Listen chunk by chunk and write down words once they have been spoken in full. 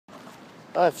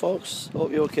Hi folks,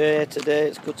 hope you're okay today.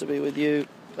 It's good to be with you.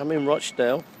 I'm in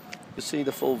Rochdale. You'll see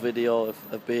the full video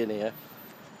of being here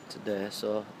today.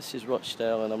 So this is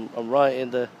Rochdale, and I'm right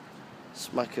in the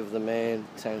smack of the main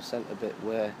town centre bit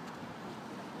where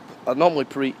I normally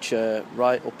preach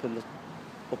right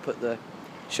up at the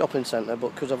shopping centre,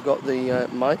 but because I've got the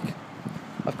mic,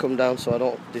 I've come down so I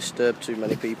don't disturb too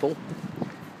many people.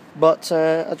 But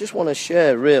I just want to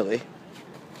share really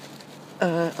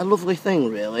a lovely thing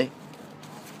really.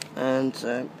 And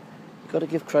you've got to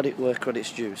give credit where credit's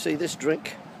due. See this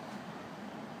drink?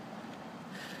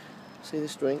 See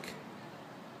this drink?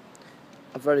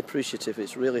 I'm very appreciative.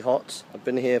 It's really hot. I've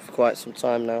been here for quite some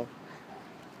time now.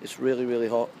 It's really, really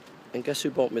hot. And guess who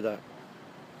bought me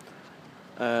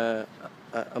that?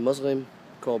 A Muslim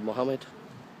called Mohammed.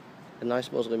 A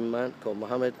nice Muslim man called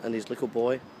Mohammed, and his little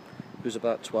boy, who's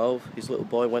about 12. His little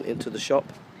boy went into the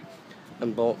shop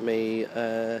and bought me.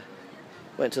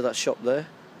 Went to that shop there.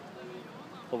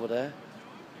 Over there,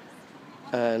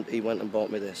 and he went and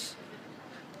bought me this.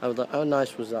 I was like, how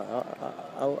nice was that?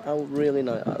 How really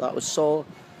nice. That was so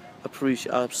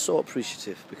I'm so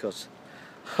appreciative because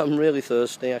I'm really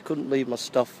thirsty. I couldn't leave my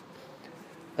stuff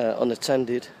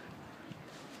unattended,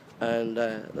 and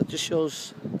that just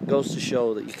goes to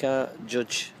show that you can't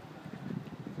judge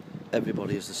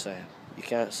everybody as the same. You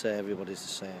can't say everybody's the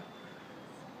same.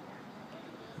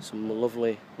 Some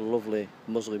lovely, lovely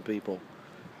Muslim people.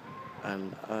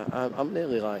 And I'm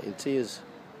nearly like in tears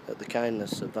at the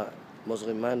kindness of that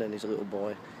Muslim man and his little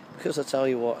boy, because I tell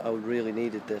you what, I really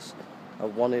needed this. I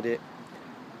wanted it,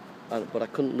 but I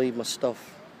couldn't leave my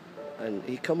stuff. And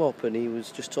he come up and he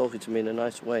was just talking to me in a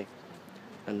nice way,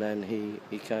 and then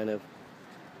he kind of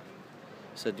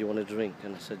said, "Do you want a drink?"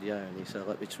 And I said, "Yeah." And he said,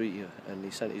 "Let me treat you." And he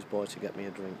sent his boy to get me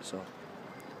a drink.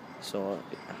 So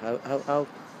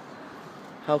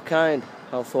how kind,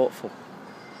 how thoughtful.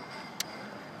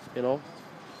 You know,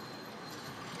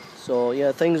 so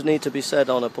yeah, things need to be said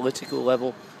on a political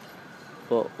level,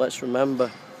 but let's remember,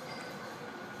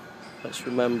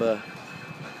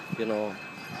 you know,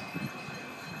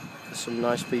 there's some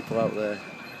nice people out there,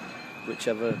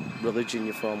 whichever religion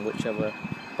you're from, whichever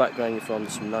background you're from,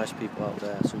 there's some nice people out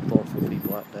there, some thoughtful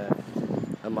people out there,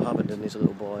 and Mohammed and his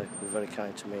little boy were very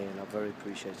kind to me, and I very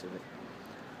appreciated it.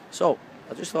 So,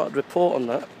 I just thought I'd report on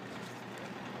that.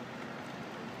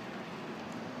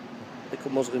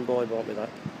 Little Muslim boy bought me that.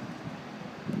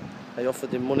 I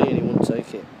offered him money and he wouldn't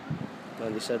take it.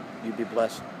 And he said, "You be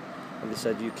blessed." And they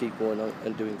said, "You keep going on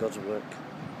and doing God's work."